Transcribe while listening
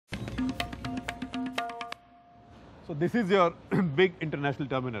So this is your big international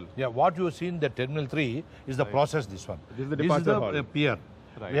terminal. Yeah, what you see in the Terminal 3 is the process, this one. This is the departure hall. Pier.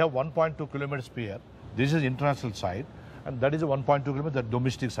 Right. We have 1.2 kilometers pier. This is international side, and that is a 1.2 kilometers, the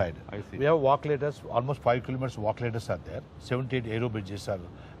domestic side. I see. We have walk ladders, almost 5 kilometers walk ladders are there. 78 aero bridges are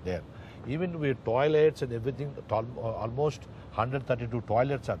there. Even with toilets and everything, almost 132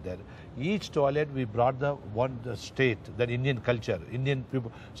 toilets are there. Each toilet we brought the state, the Indian culture, Indian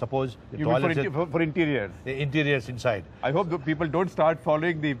people. Suppose the toilets for interiors. Interiors inside. I hope the people don't start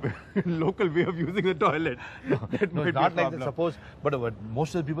following the local way of using the toilet. That No, might not be a like that. Suppose, but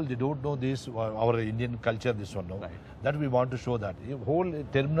most of the people, they don't know this, our Indian culture, this one. No? Right. That we want to show that. Whole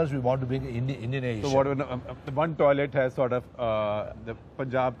terminals we want to bring Indian. So one toilet has sort of the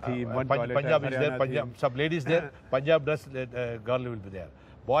Punjab theme, one toilet Punjab has is there, Haryana Punjab, theme. some ladies there, Punjab dress girl will be there.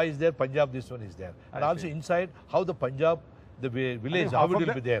 Boy is there, Punjab this one is there. And also inside, how the Punjab, the village, how it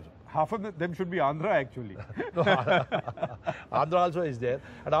will be there. Half of them should be Andhra actually. No, Andhra also is there.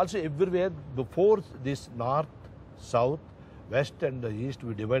 And also everywhere, before this north, south, west and the east,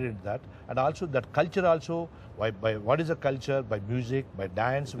 we divided that. And also that culture also, by what is the culture? By music, by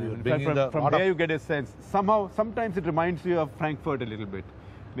dance, we will bring in the... From there you get a sense. Sometimes it reminds you of Frankfurt a little bit.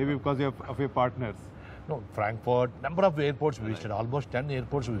 Maybe because of your partners. No, Frankfurt, number of airports we visited, almost 10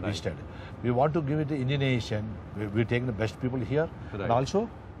 airports we visited. We want to give it Indonesian. We take the best people here. Right. And also,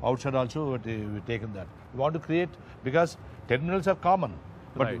 outside also, we taken that. We want to create, because terminals are common.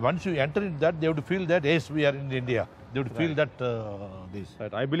 But once you enter in that, they have to feel that, yes, we are in India. They have to feel that this.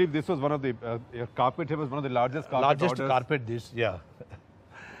 Right. I believe this was one of the, your carpet here was one of the largest carpet orders carpet this, yeah.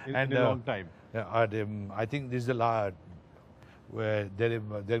 in a long time. Yeah, I think this is the last. Where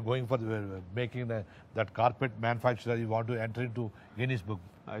they're going for making that carpet manufacturer. You want to enter into Guinness Book.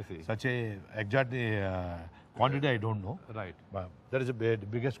 I see. Such a exact quantity I don't know. Right. But that is the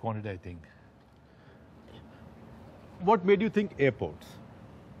biggest quantity I think. What made you think airports?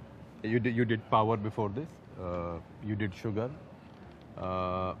 You did power before this. You did sugar.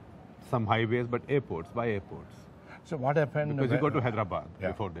 Some highways, but airports. Why airports? So what happened? Because you go to Hyderabad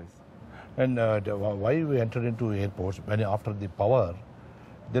before this. And why we entered into airports, when after the power,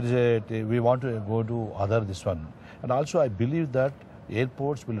 there is we want to go to other this one. And also I believe that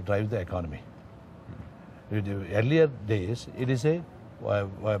airports will drive the economy. In the earlier days, it is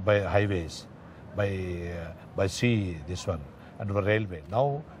by highways, by sea, this one, and the railway.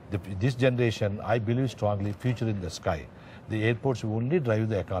 Now, this generation, I believe strongly, future in the sky. The airports will only drive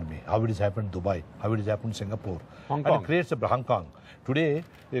the economy. How it has happened in Dubai, how it has happened in Singapore. Hong Kong. And it creates a Hong Kong. Today,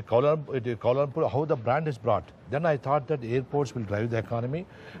 Kuala Lumpur, how the brand is brought. Then I thought that airports will drive the economy,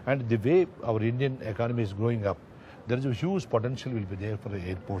 and the way our Indian economy is growing up, there is a huge potential will be there for the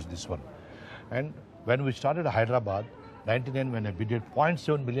airports, this one. And when we started Hyderabad, 99, when I bidded,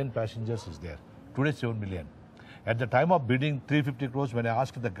 0.7 million passengers is there. Today, 7 million. At the time of bidding 350 crores, when I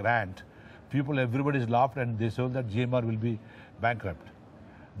asked the grant, everybody laughed and they told that GMR will be bankrupt.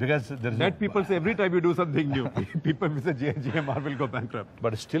 Because there is that people say every time you do something new, people will say GMR will go bankrupt.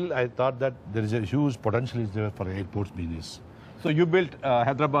 But still, I thought that there is a huge potential is there for airports business. So you built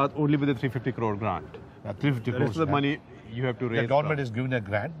Hyderabad only with a 350 crore grant. 350 crores. The rest of the money you have to raise. The government is giving a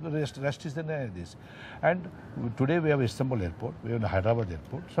grant. The rest is in this. And today we have Istanbul airport. We have Hyderabad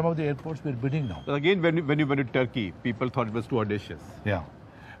airport. Some of the airports we are bidding now. So again, when you went to Turkey, people thought it was too audacious. Yeah.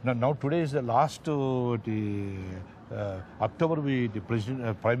 Now today is the last October.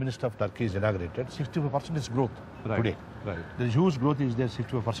 The Prime Minister of Turkey is inaugurated. 65% is growth today. Right. The huge growth is there.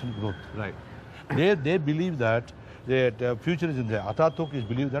 65% growth. Right. They believe that the future is in there. Atatürk is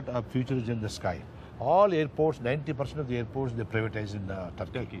believe that our future is in the sky. All airports, 90% of the airports, they privatize in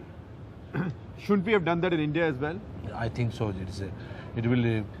Turkey. Shouldn't we have done that in India as well? I think so. It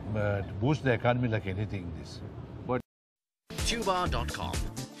will boost the economy like anything. This. Tuba.com